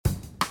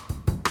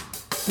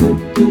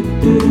Namaste,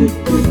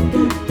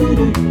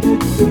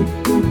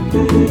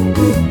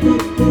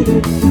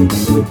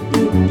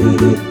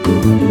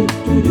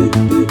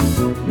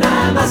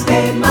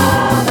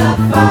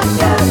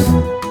 motherfuckers.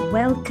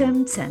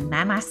 Welcome to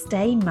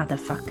Namaste,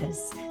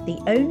 Motherfuckers, the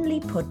only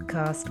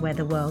podcast where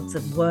the worlds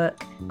of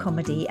work,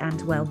 comedy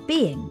and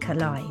well-being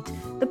collide.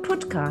 The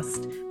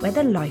podcast where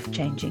the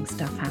life-changing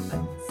stuff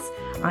happens.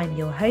 I'm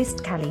your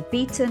host, Callie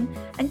Beaton,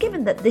 and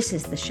given that this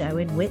is the show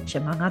in which,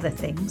 among other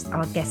things,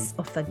 our guests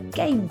offer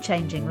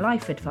game-changing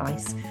life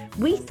advice,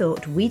 we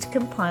thought we'd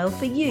compile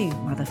for you,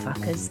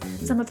 motherfuckers,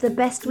 some of the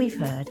best we've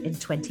heard in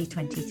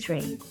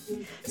 2023.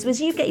 So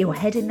as you get your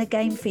head in the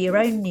game for your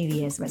own New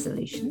Year's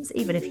resolutions,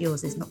 even if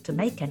yours is not to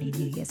make any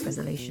New Year's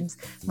resolutions,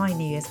 my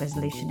New Year's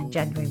resolution in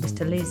January was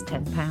to lose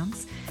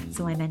 £10,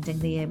 so I'm ending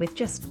the year with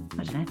just,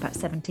 about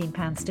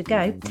 £17 to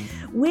go.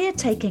 We're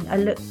taking a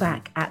look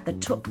back at the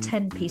top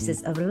 10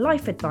 pieces of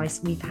life advice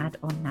we've had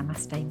on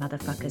Namaste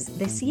Motherfuckers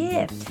this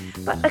year.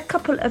 But a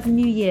couple of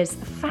New Year's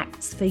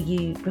facts for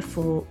you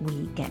before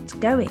we get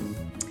going.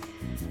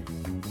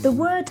 The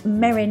word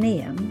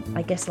merineum,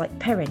 I guess like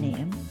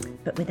perineum,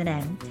 but with an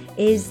M,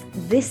 is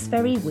this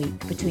very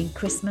week between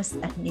Christmas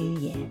and New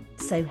Year.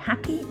 So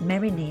happy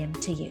merineum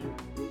to you.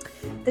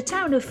 The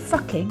town of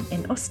Fucking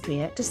in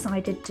Austria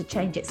decided to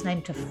change its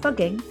name to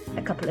Fugging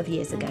a couple of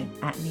years ago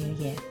at New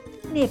Year.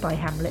 Nearby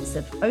hamlets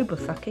of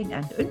Oberfucking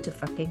and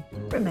Unterfucking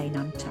remain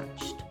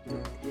untouched.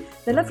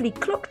 The lovely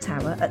clock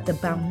tower at the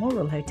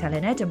Balmoral Hotel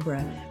in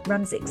Edinburgh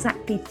runs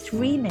exactly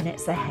 3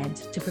 minutes ahead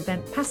to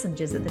prevent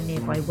passengers at the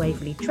nearby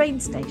Waverley train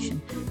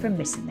station from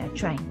missing their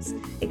trains,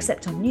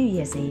 except on New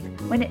Year's Eve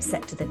when it's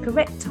set to the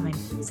correct time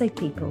so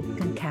people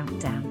can count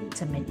down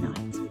to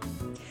midnight.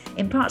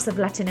 In parts of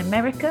Latin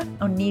America,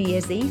 on New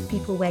Year's Eve,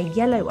 people wear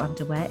yellow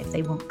underwear if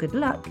they want good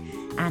luck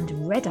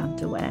and red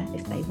underwear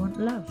if they want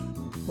love.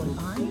 Well,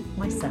 I,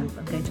 myself,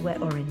 am going to wear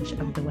orange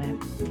underwear.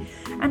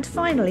 And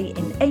finally,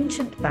 in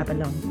ancient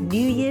Babylon,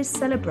 New Year's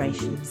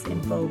celebrations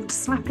involved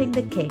slapping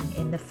the king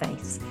in the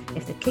face.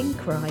 If the king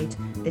cried,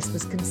 this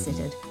was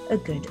considered a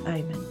good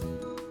omen.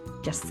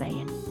 Just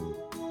saying.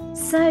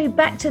 So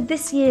back to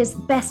this year's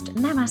best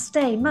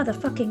Namaste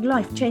motherfucking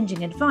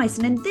life-changing advice,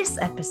 and in this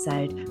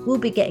episode we'll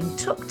be getting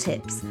top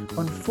tips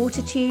on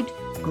fortitude,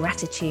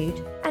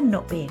 gratitude and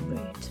not being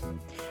rude.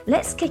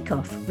 Let's kick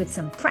off with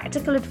some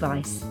practical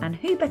advice, and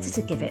who better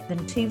to give it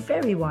than two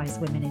very wise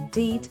women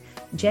indeed,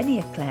 Jenny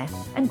Eclair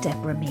and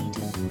Deborah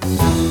Meaden.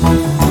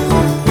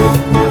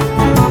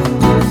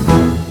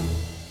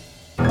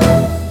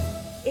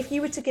 If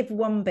you were to give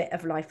one bit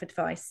of life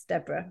advice,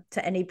 Deborah,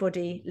 to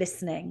anybody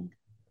listening,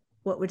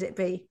 what would it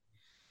be?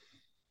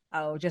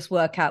 Oh, just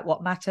work out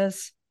what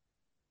matters.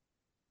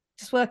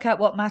 Just work out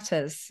what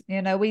matters.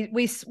 You know,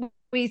 we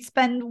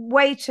spend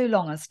way too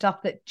long on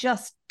stuff that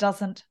just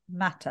doesn't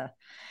matter.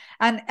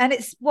 And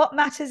it's what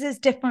matters is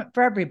different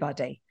for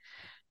everybody.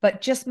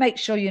 But just make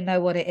sure you know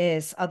what it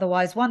is.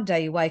 Otherwise, one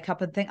day you wake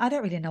up and think, I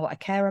don't really know what I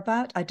care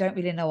about. I don't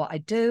really know what I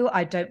do.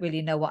 I don't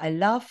really know what I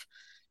love.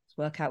 Just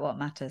work out what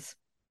matters.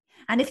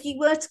 And if you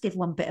were to give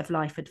one bit of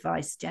life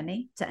advice,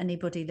 Jenny, to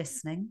anybody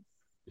listening?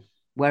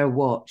 Wear a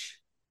watch.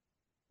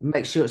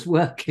 Make sure it's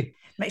working.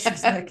 Make sure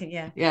it's working,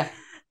 yeah. Yeah.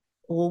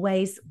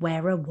 Always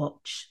wear a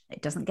watch.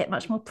 It doesn't get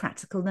much more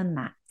practical than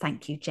that.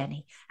 Thank you,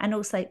 Jenny. And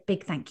also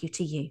big thank you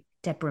to you,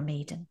 Deborah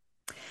Meaden.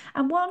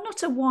 And while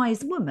not a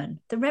wise woman,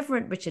 the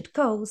Reverend Richard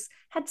Coles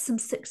had some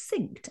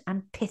succinct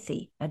and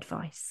pithy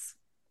advice.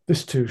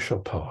 This too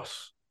shall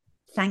pass.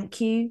 Thank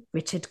you,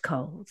 Richard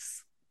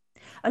Coles.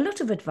 A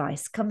lot of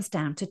advice comes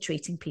down to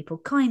treating people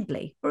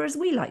kindly, or as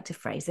we like to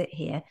phrase it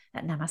here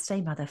at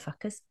Namaste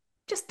Motherfuckers,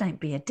 just don't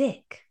be a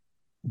dick.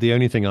 The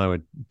only thing I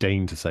would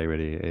deign to say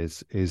really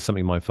is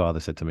something my father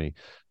said to me,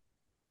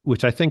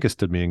 which I think has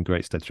stood me in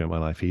great stead throughout my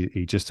life.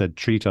 He just said,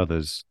 treat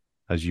others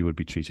as you would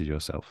be treated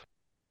yourself.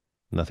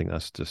 And I think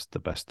that's just the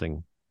best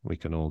thing we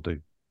can all do.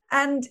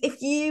 And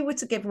if you were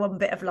to give one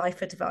bit of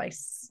life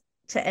advice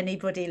to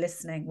anybody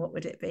listening, what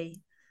would it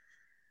be?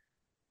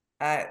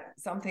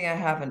 Something I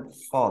haven't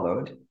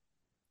followed.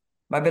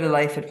 My bit of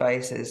life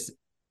advice is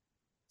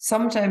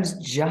sometimes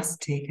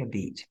just take a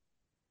beat.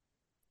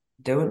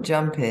 Don't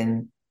jump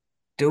in.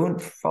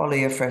 Don't follow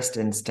your first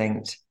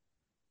instinct.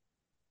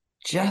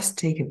 Just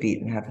take a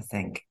beat and have a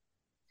think.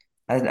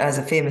 As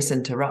a famous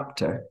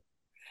interrupter,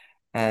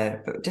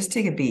 but just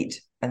take a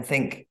beat and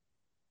think,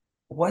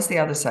 what's the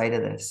other side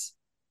of this?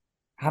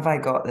 Have I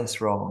got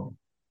this wrong?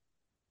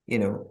 You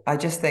know, I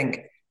just think,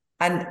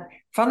 and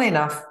funnily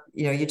enough,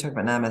 you know, you talk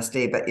about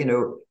namaste, but, you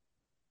know,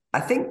 I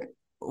think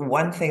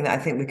one thing that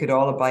I think we could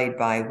all abide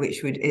by,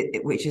 which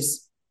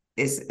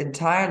is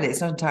entirely,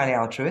 it's not entirely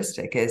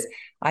altruistic, is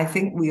I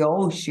think we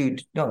all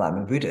should, not that I'm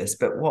a Buddhist,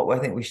 but what I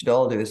think we should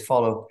all do is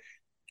follow,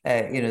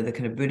 you know, the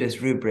kind of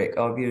Buddhist rubric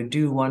of, you know,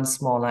 do one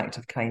small act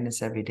of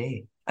kindness every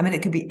day. I mean,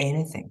 it could be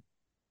anything,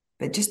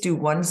 but just do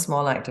one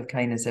small act of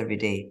kindness every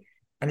day,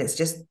 and it's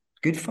just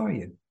good for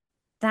you.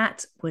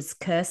 That was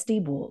Kirsty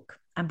Walk,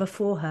 and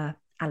before her,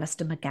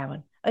 Alistair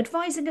McGowan.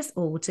 advising us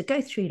all to go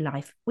through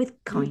life with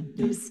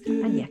kindness.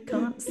 And you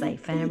can't say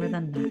fairer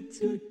than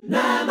that.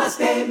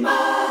 Namaste,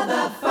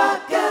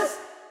 motherfuckers.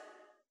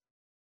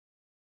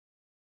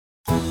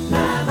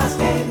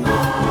 Namaste,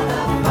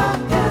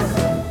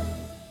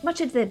 motherfuckers.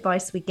 Much of the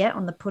advice we get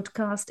on the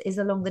podcast is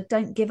along the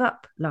don't give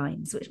up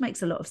lines, which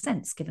makes a lot of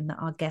sense given that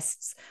our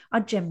guests are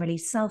generally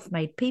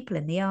self-made people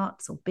in the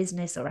arts or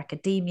business or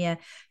academia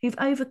who've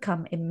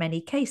overcome, in many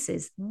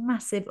cases,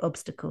 massive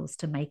obstacles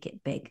to make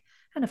it big.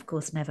 And of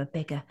course, never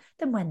bigger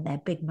than when their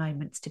big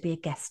moments to be a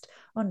guest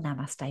on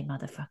Namaste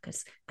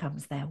Motherfuckers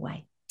comes their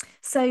way.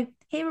 So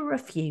here are a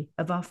few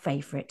of our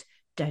favourite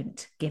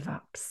don't give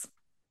ups.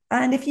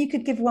 And if you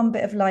could give one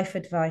bit of life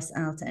advice,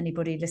 Al, to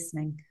anybody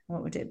listening,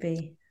 what would it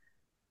be?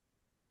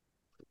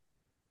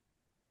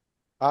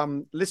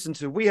 Listen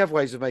to We Have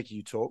Ways of Making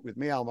You Talk with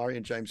me, Al Murray,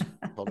 and James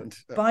Holland.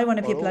 Buy one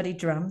of your bloody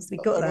drums. We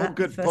got that.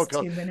 Good first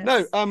podcast. 2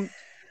 minutes. No,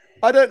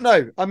 I don't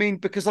know. I mean,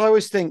 because I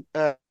always think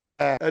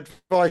advice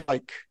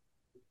like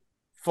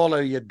follow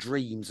your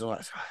dreams and all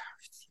that.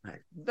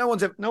 No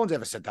one's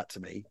ever said that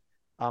to me.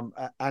 And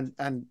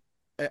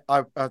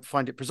I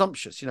find it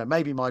presumptuous.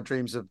 Maybe my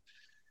dreams are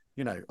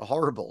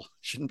horrible,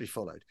 shouldn't be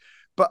followed.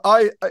 But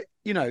I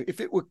if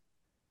it were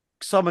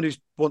someone who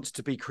wants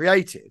to be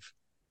creative,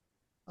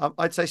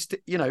 I'd say, it's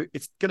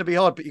going to be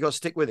hard, but you got to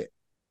stick with it.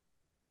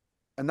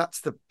 And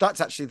that's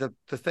actually the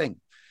thing.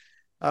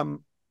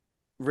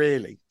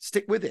 Really,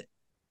 stick with it.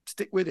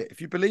 Stick with it. If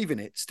you believe in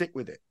it, stick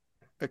with it,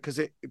 because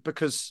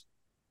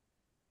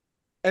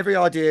every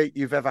idea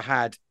you've ever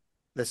had,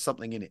 there's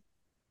something in it.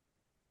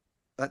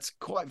 That's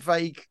quite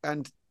vague,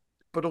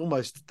 but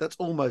almost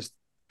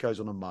goes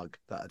on a mug,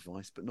 that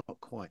advice, but not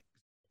quite.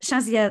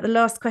 Shazia, the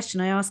last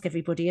question I ask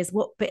everybody is,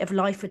 what bit of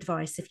life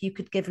advice, if you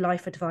could give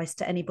life advice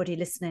to anybody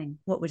listening,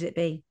 what would it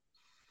be?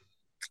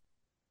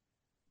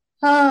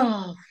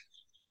 I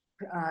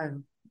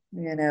don't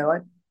know.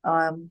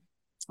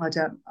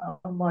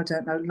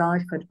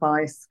 Life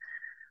advice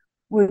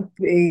would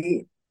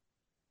be,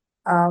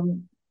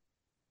 I'd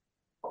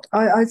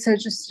say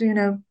just,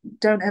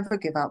 don't ever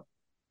give up.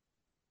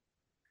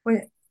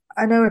 I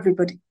know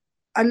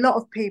a lot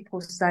of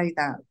people say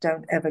that,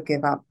 don't ever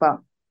give up,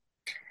 but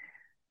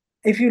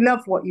if you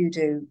love what you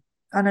do,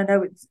 and I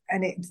know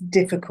it's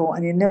difficult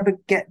and you never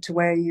get to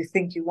where you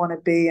think you want to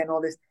be and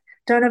all this,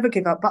 don't ever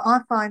give up. But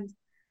I find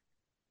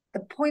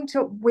the point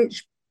at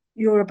which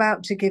you're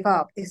about to give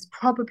up is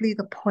probably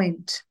the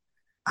point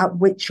at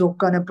which you're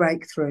going to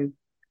break through.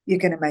 You're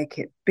going to make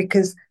it,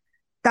 because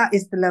that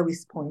is the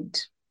lowest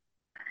point,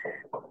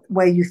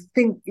 where you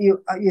think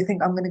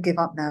I'm going to give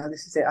up now.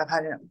 This is it. I've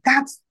had enough.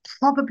 That's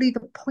probably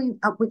the point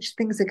at which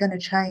things are going to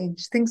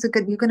change.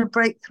 You're going to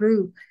break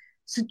through.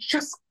 So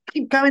just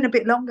keep going a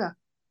bit longer.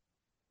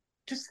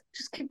 Just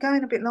keep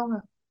going a bit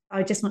longer.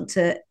 I just want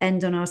to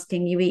end on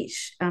asking you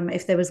each,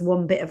 if there was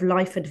one bit of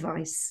life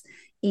advice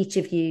each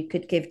of you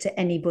could give to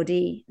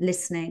anybody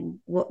listening,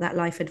 what that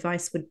life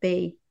advice would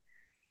be.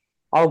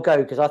 I'll go,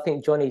 because I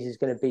think Johnny's is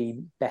going to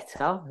be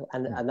better,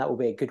 and that will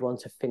be a good one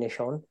to finish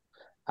on.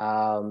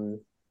 I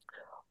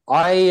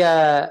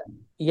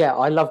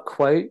love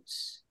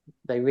quotes.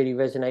 They really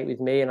resonate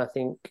with me, and I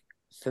think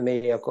for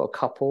me, I've got a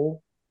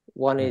couple.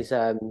 One is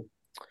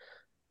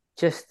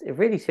just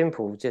really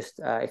simple. Just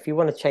if you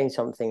want to change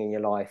something in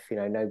your life,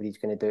 nobody's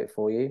going to do it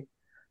for you.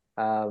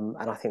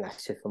 And I think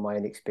that's just from my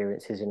own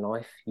experiences in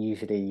life.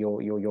 Usually,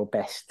 you're your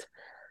best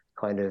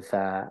kind of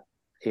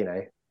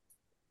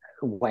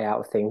way out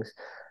of things.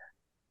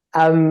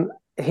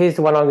 Here's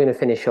the one I'm going to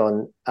finish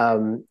on.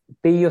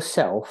 Be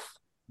yourself,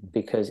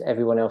 because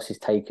everyone else is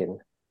taken.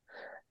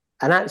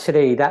 And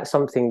actually, that's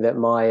something that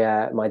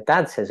my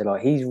dad says a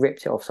lot. He's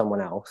ripped it off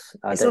someone else.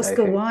 It's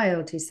Oscar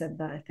Wilde who said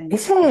that, I think.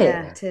 Is it?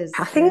 Yeah, it is.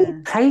 I think he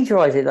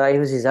plagiarised it like it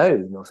was his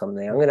own or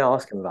something. I'm going to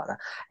ask him about that.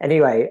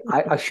 Anyway,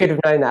 I should have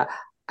known that.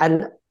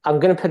 And I'm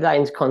going to put that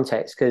into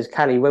context, because,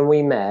 Callie, when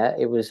we met,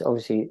 it was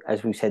obviously,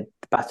 as we said,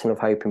 the Baton of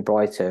Hope in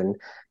Brighton.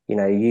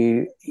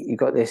 You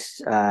got this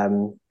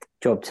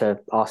job to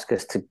ask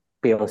us to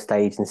be on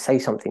stage and say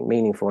something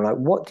meaningful. Like,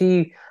 what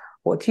do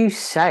you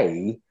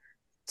say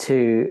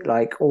to,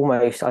 like,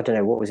 almost, I don't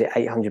know, what was it,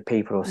 800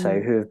 people or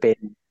so who have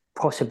been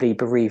possibly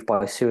bereaved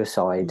by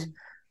suicide?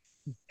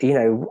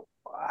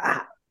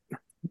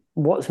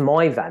 What's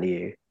my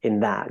value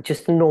in that?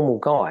 Just a normal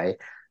guy.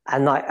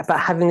 And but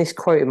having this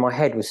quote in my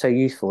head was so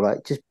useful.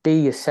 Like, just be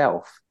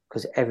yourself,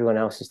 because everyone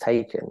else is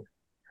taken.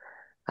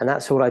 And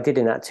that's all I did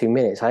in that 2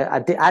 minutes. I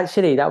did,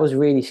 actually, that was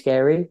really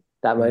scary,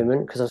 that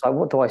moment, because I was like,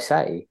 what do I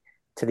say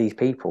to these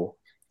people?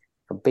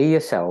 But be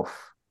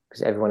yourself,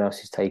 because everyone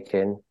else is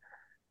taken.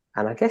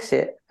 And I guess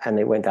it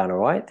went down all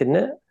right, didn't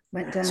it?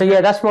 Went down. So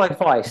yeah, that's my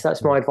advice. It works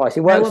for me. No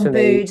one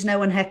booed, no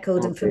one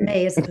heckled. And for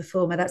me as a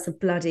performer, that's a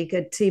bloody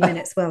good 2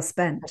 minutes well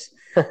spent.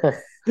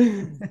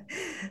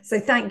 So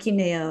thank you,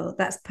 Neil.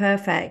 That's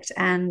perfect.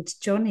 And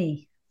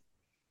Johnny?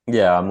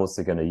 Yeah, I'm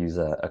also going to use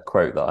a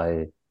quote that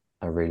I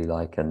really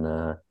like.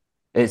 And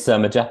it's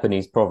a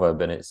Japanese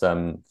proverb, and it's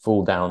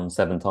fall down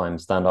 7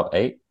 times, stand up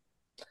 8.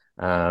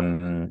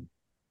 And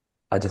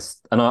I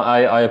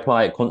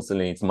apply it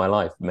constantly to my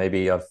life.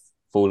 Maybe I've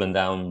fallen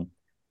down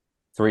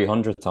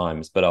 300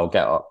 times, but I'll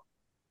get up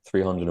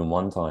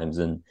 301 times.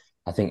 And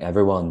I think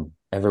everyone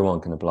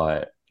can apply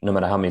it. No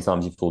matter how many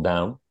times you fall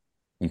down,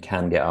 you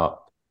can get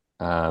up.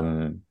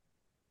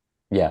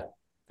 Yeah,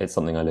 it's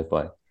something I live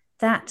by.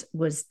 That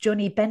was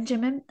Johnny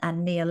Benjamin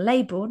and Neil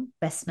Laybourne,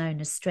 best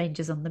known as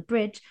Strangers on the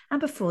Bridge, and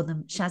before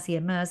them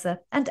Shazia Mirza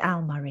and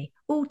Al Murray,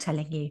 all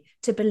telling you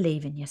to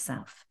believe in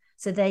yourself.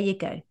 So there you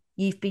go.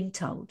 You've been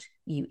told,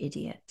 you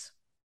idiot.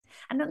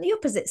 And on the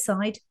opposite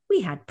side,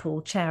 we had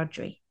Paul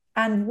Chowdhury.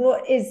 And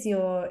what is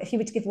if you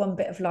were to give one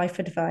bit of life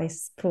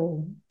advice,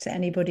 Paul, to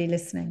anybody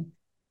listening,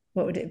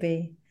 what would it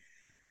be?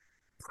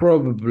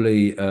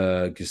 Probably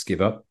just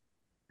give up.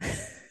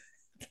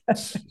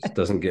 It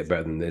doesn't get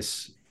better than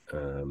this.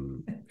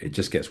 It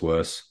just gets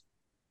worse.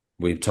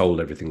 We've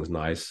told everything's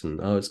nice and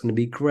it's going to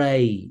be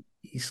great.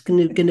 It's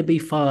going to be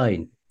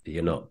fine.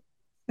 You're not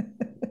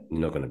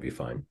going to be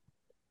fine.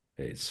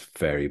 It's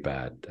very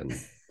bad and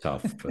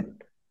tough. But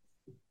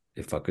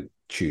if I could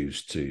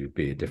choose to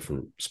be a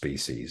different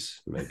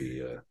species,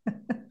 maybe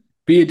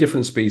be a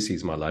different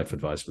species, my life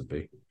advice would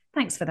be.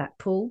 Thanks for that,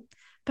 Paul.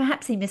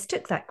 Perhaps he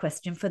mistook that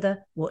question for the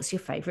 "what's your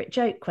favourite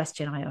joke"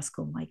 question I ask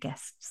all my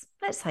guests.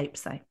 Let's hope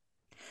so.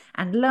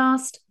 And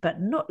last but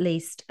not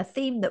least, a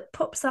theme that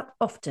pops up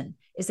often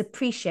is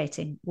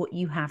appreciating what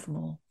you have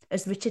more,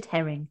 as Richard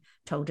Herring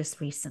told us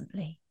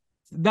recently.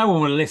 No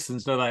one will listen,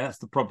 do they? That's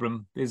the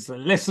problem, is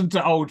listen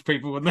to old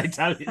people when they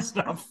tell you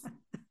stuff,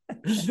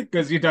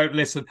 because you don't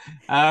listen.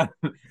 I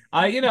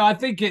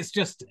think it's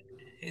just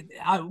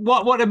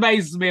what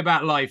amazes me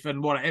about life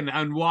and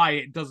why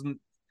it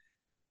doesn't.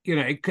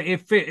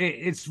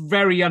 It's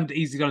very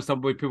easy to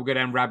understand why people go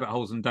down rabbit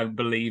holes and don't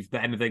believe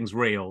that anything's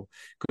real,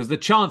 because the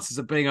chances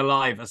of being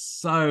alive are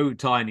so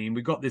tiny, and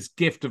we've got this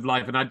gift of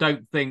life. And I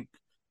don't think,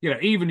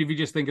 even if you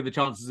just think of the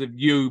chances of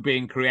you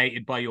being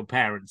created by your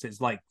parents, it's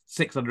like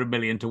 600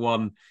 million to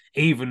 1,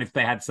 even if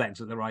they had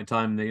sex at the right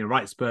time, the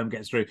right sperm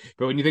gets through.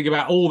 But when you think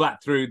about all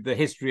that through the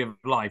history of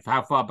life,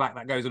 how far back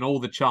that goes, and all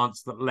the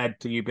chance that led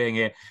to you being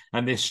here,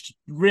 and this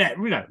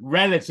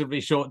relatively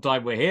short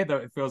time we're here, though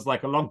it feels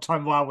like a long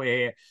time while we're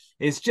here,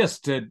 is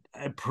just to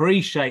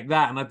appreciate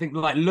that. And I think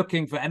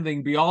looking for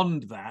anything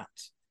beyond that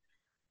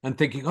and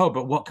thinking,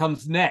 but what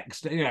comes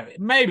next?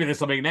 Maybe there's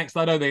something next.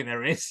 I don't think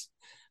there is.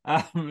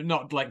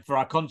 Not like for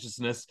our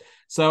consciousness.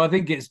 So I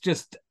think it's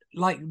just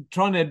like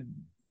trying to,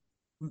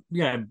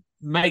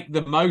 make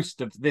the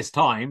most of this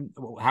time,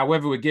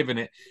 however we're given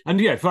it.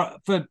 And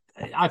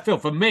I feel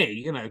for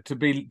me,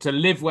 to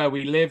live where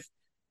we live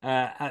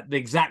at the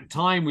exact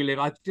time we live.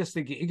 I just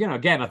think,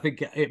 again, I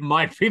think it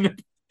might be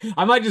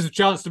I might just have a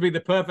chance to be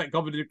the perfect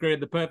comedy career,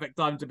 the perfect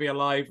time to be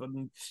alive,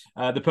 and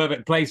the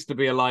perfect place to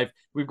be alive.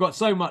 We've got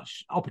so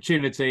much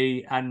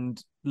opportunity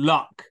and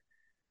luck.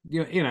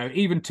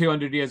 Even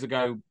 200 years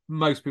ago,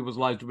 most people's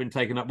lives have been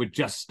taken up with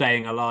just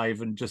staying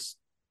alive and just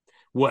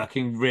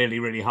working really,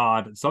 really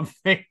hard at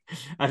something,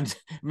 and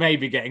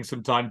maybe getting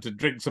some time to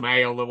drink some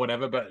ale or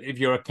whatever. But if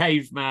you're a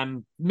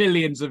caveman,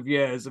 millions of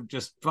years of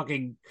just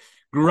fucking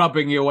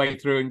grubbing your way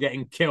through and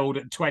getting killed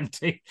at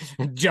 20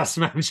 and just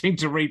managing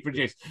to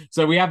reproduce.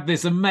 So we have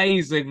this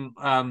amazing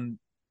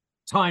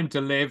time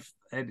to live,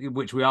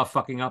 which we are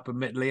fucking up,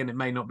 admittedly, and it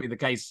may not be the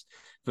case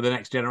for the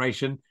next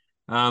generation,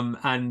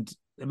 and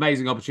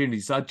amazing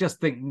opportunities. So I just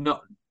think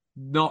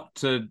not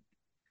to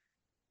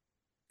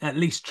at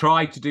least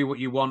try to do what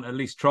you want, at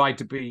least try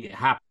to be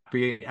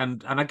happy.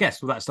 And I guess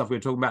with that stuff we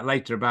were talking about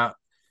later about,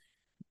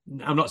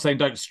 I'm not saying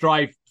don't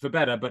strive for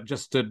better, but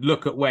just to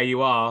look at where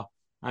you are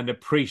and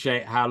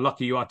appreciate how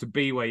lucky you are to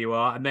be where you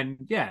are. And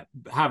then,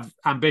 have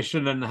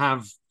ambition and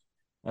have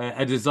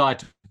a desire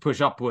to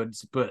push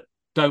upwards, but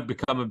don't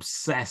become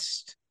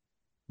obsessed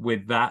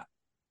with that.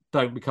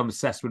 Don't become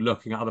obsessed with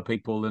looking at other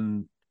people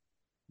and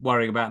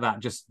worrying about that.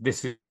 Just,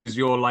 this is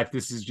your life,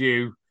 this is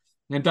you.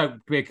 And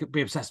don't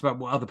be obsessed about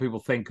what other people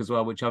think as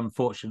well, which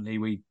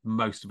unfortunately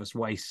most of us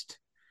waste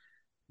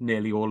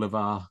nearly all of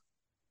our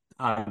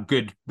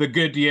the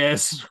good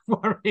years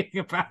worrying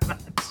about that.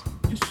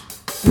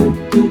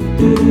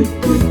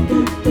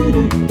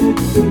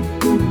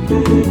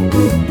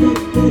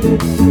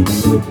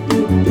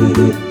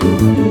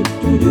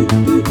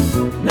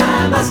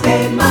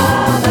 Namaste,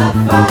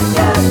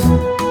 motherfucker.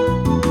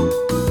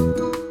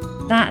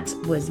 That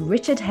was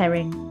Richard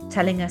Herring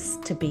telling us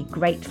to be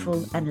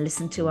grateful and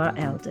listen to our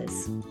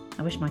elders.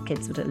 I wish my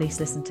kids would at least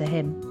listen to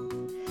him.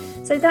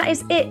 So that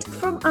is it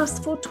from us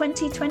for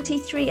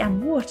 2023,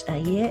 and what a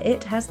year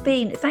it has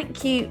been.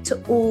 Thank you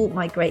to all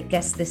my great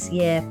guests this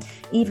year,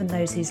 even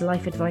those whose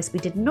life advice we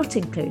did not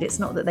include. It's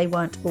not that they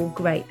weren't all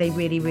great, they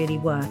really, really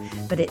were.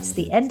 But it's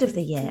the end of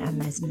the year,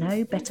 and there's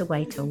no better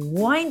way to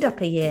wind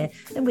up a year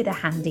than with a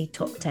handy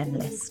top 10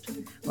 list.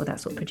 Well,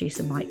 that's what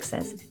producer Mike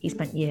says. He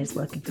spent years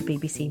working for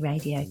BBC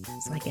Radio,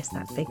 so I guess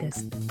that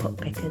figures. Pot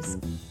pickers.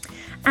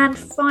 And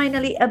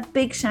finally, a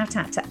big shout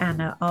out to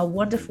Anna, our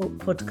wonderful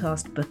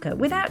podcast booker,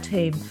 without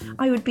whom,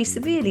 I would be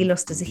severely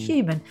lost as a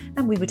human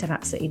and we would have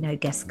absolutely no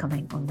guests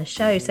coming on the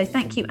show. So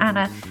thank you,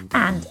 Anna.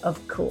 And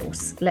of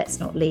course, let's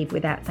not leave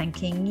without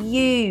thanking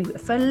you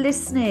for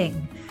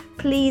listening.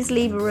 Please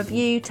leave a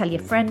review, tell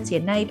your friends,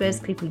 your neighbours,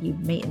 people you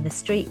meet in the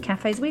street,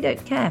 cafes, we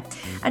don't care.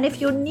 And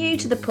if you're new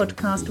to the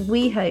podcast,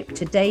 we hope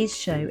today's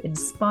show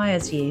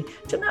inspires you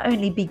to not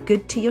only be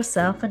good to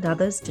yourself and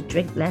others, to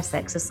drink less,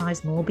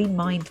 exercise more, be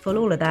mindful,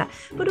 all of that,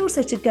 but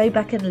also to go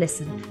back and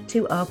listen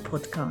to our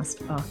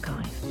podcast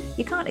archive.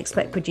 You can't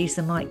expect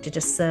producer Mike to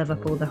just serve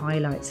up all the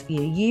highlights for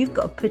you. You've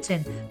got to put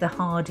in the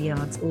hard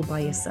yards all by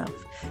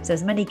yourself. So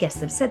as many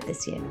guests have said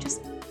this year,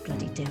 just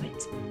bloody do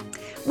it.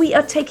 We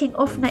are taking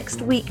off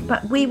next week,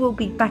 but we will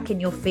be back in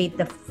your feed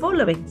the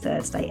following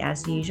Thursday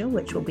as usual,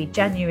 which will be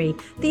January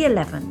the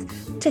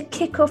 11th, to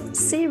kick off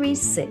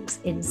Series 6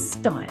 in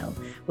style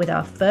with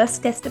our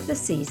first guest of the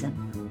season,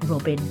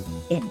 Robin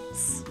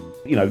Ince.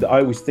 You know, I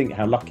always think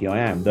how lucky I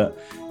am that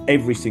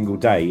every single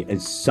day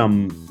is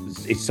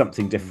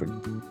something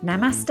different.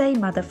 Namaste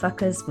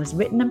Motherfuckers was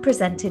written and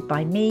presented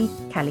by me,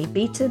 Callie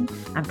Beaton,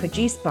 and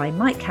produced by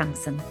Mike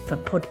Hansen for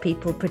Pod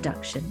People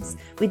Productions,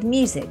 with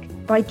music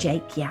by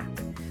Jake Yap.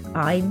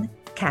 I'm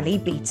Callie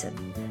Beaton.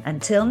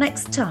 Until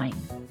next time,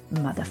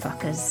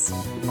 motherfuckers.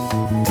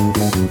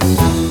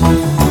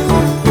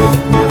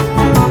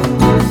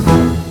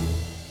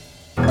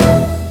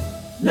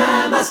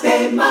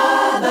 Namaste,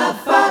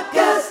 motherfuckers.